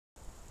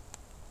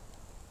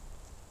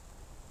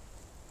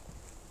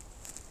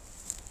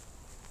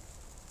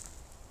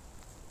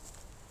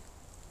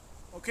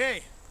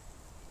Okay,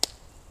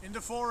 in the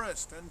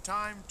forest, and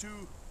time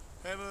to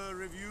have a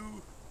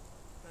review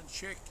and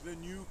check the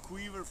new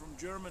quiver from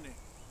Germany.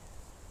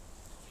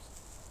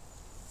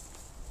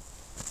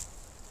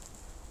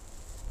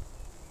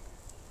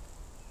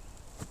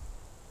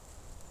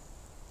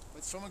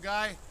 It's from a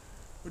guy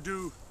who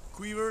do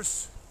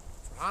quivers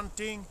for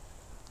hunting,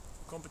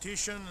 for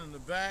competition, on the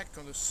back,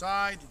 on the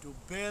side, do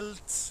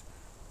belts,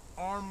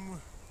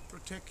 arm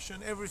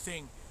protection,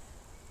 everything.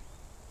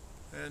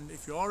 And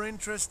if you are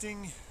interested,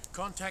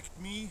 contact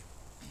me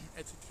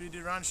at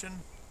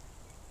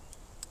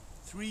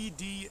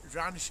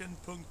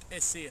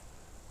 3dranchen.se.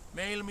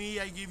 Mail me,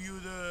 I give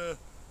you the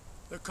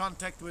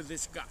contact with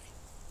this guy.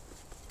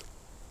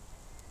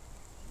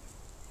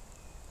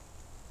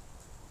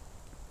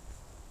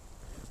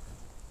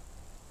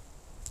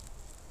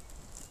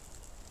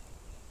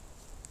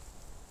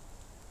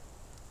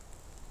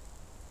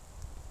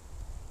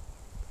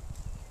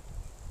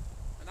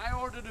 And I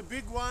ordered a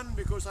big one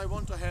because I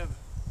want to have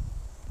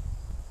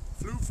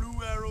flu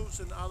arrows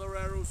and other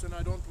arrows, and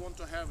I don't want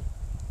to have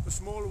a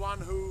small one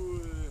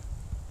who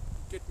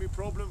get me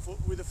problem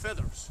with the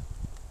feathers.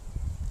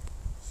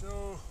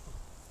 So,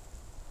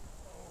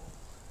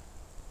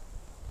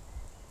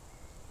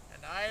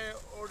 and I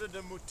ordered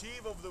the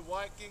motif of the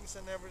Vikings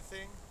and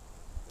everything.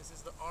 This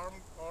is the arm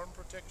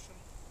protection.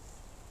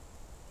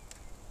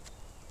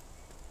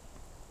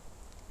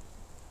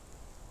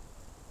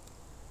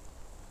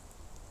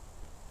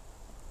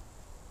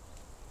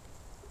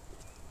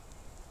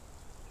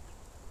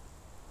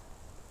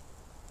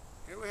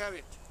 Here we have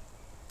it.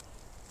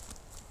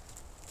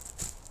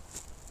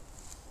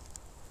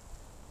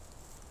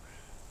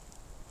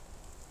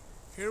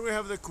 Here we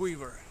have the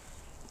quiver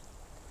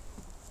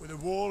with a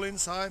wall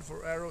inside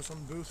for arrows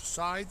on both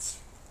sides.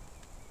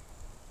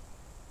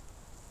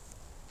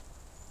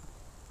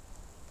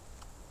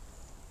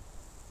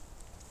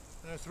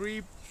 And a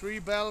three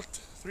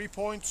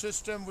point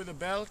system with a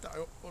belt,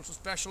 I also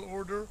special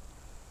order.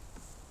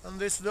 And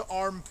this is the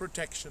arm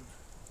protection.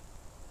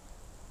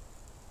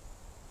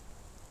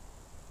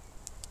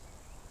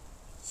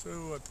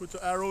 So I put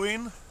the arrow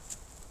in.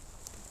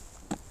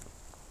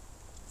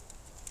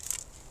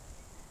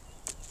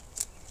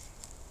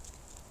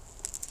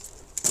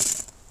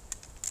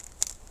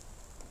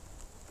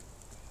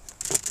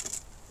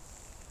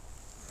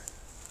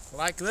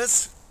 Like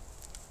this.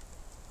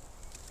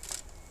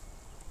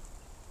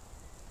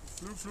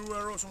 Flu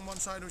arrows on one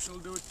side, we shall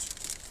do it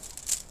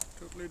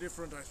totally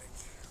different, I think.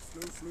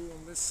 Flu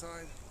on this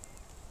side.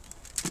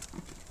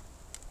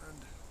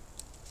 And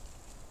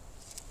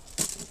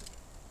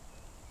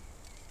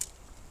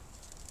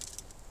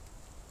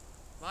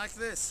like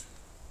this.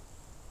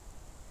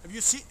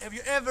 Have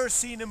you ever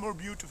seen a more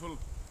beautiful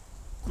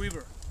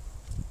quiver?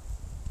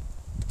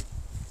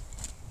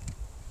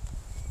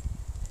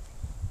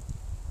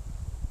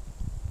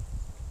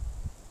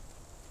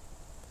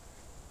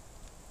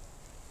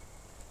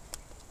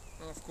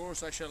 Of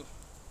course I shall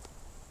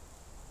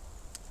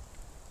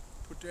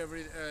put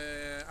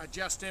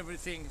adjust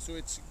everything so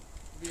it's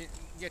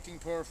getting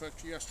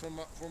perfect just from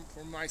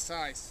my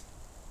size.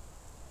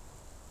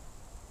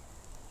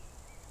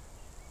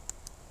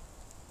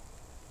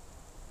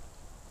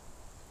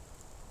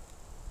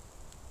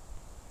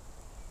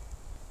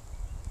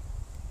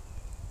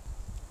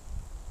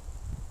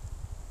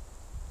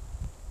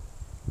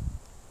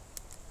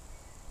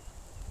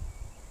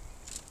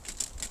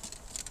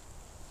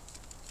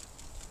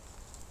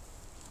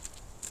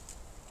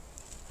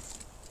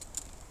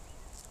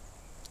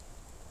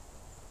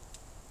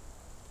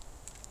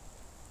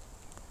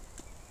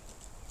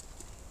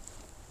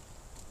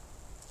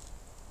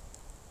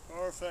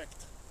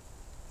 Perfect.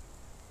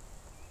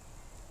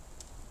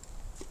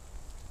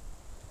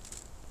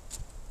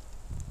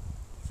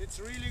 Fits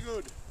really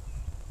good.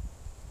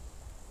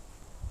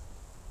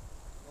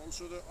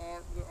 Also the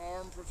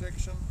arm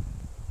protection.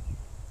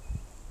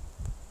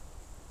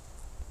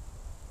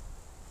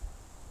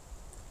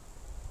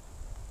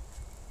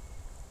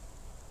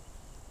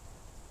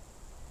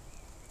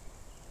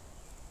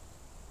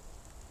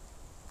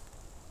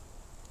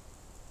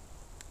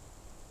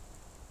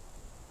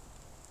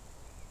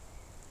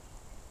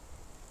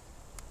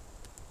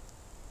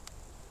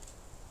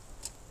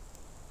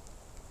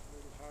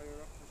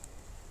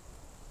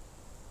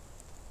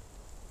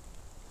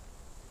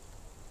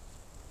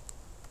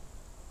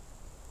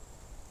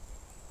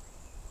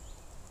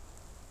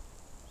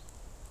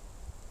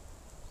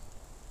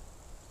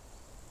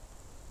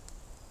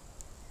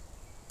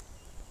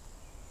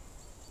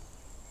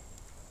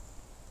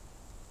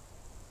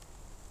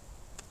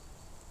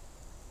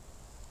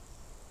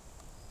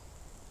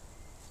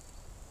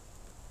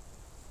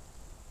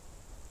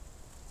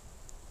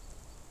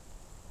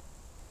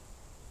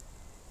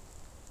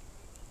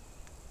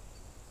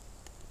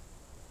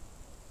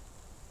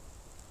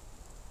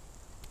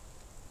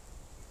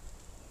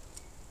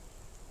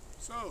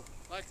 So,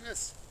 like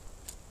this.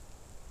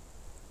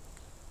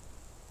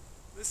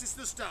 This is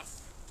the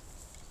stuff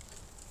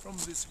from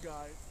this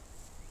guy.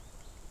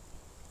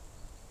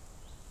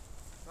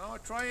 Now I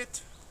try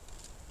it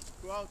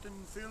go out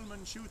and film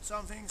and shoot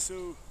something.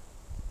 So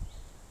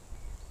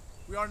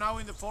we are now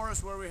in the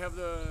forest where we have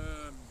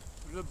the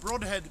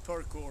broadhead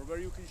parkour, where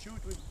you can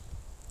shoot with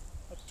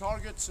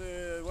targets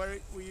where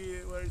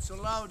it's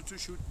allowed to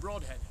shoot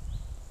broadhead.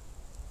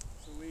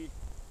 So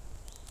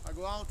I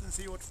go out and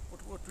see what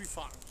we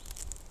found.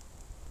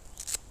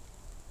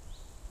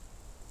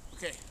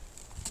 Okay.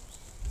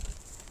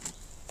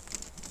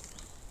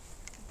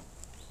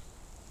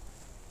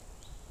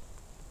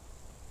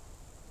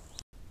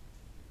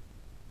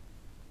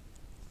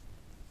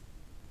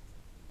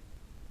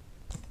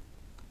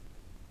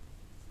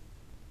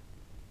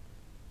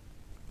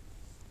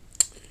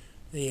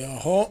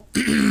 Jaha.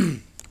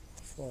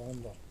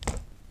 Fan då.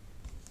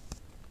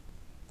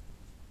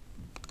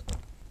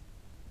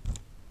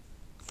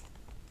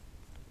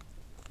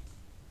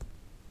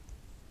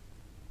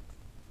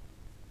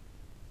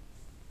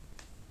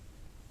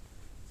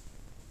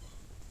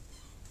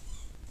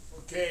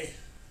 Okay.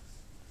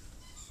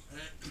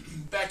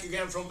 Back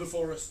again from the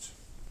forest.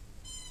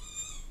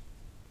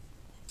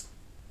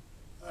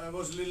 It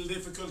was a little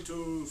difficult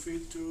to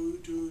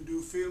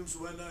do films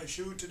when I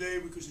shoot today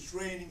because it's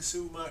raining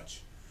so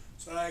much,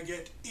 so I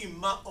get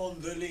imma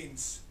on the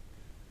lens.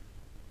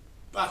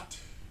 But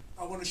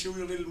I want to show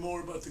you a little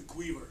more about the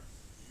quiver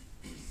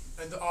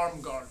and the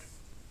arm guard.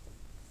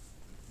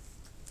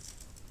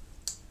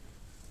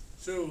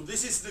 So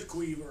this is the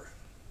quiver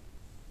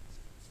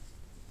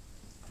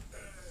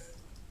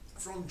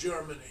from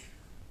Germany.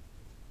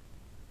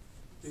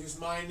 This is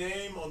my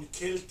name on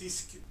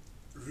Keltisk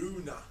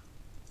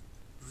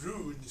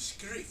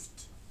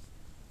runskrift.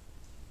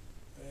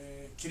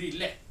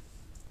 Krille.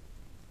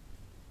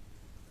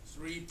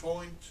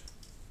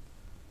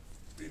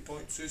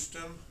 3-point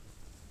system.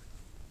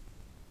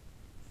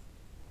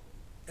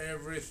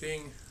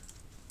 Everything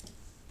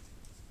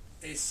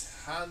is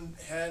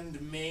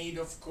handmade,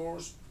 of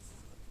course.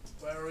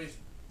 Very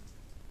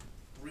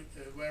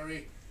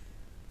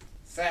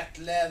fat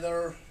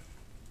leather,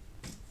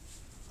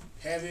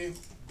 heavy,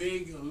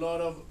 big, a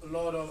lot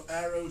of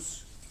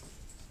arrows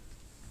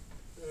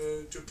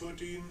to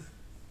put in.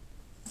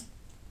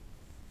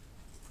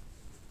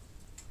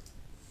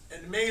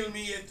 And mail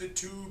me at the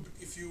tube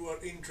if you are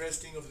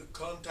interested of the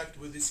contact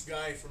with this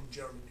guy from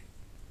Germany.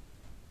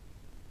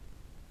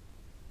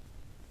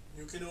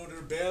 You can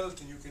order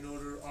belt and you can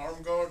order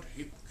arm guard,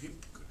 hip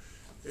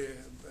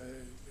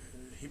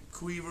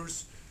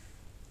quivers,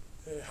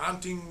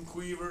 hunting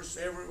quivers,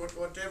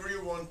 whatever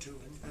you want to,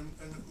 and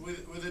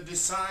with a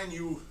design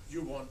you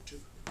want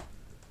to.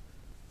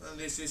 And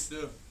this is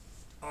the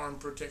arm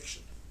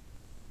protection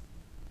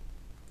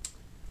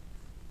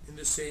in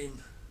the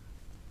same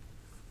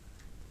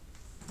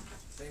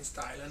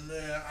style, and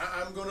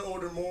I'm gonna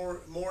order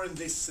more in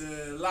this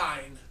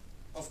line,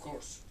 of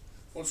course.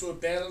 Also a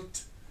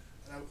belt,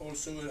 and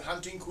also a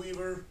hunting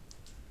quiver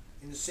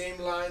in the same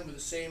line with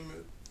the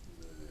same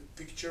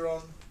picture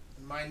on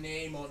and my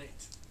name on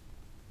it.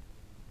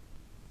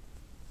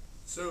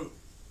 So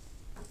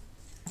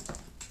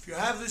if you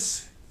have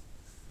this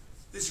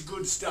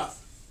good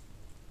stuff,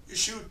 you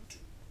shoot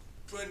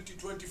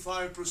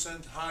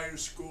 20-25% higher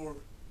score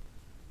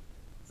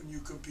when you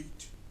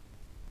compete,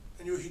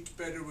 and you hit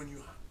better when you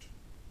hunt,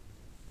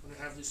 when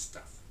you have this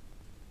stuff.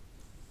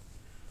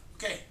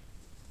 Okay,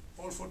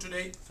 all for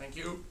today. Thank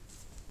you.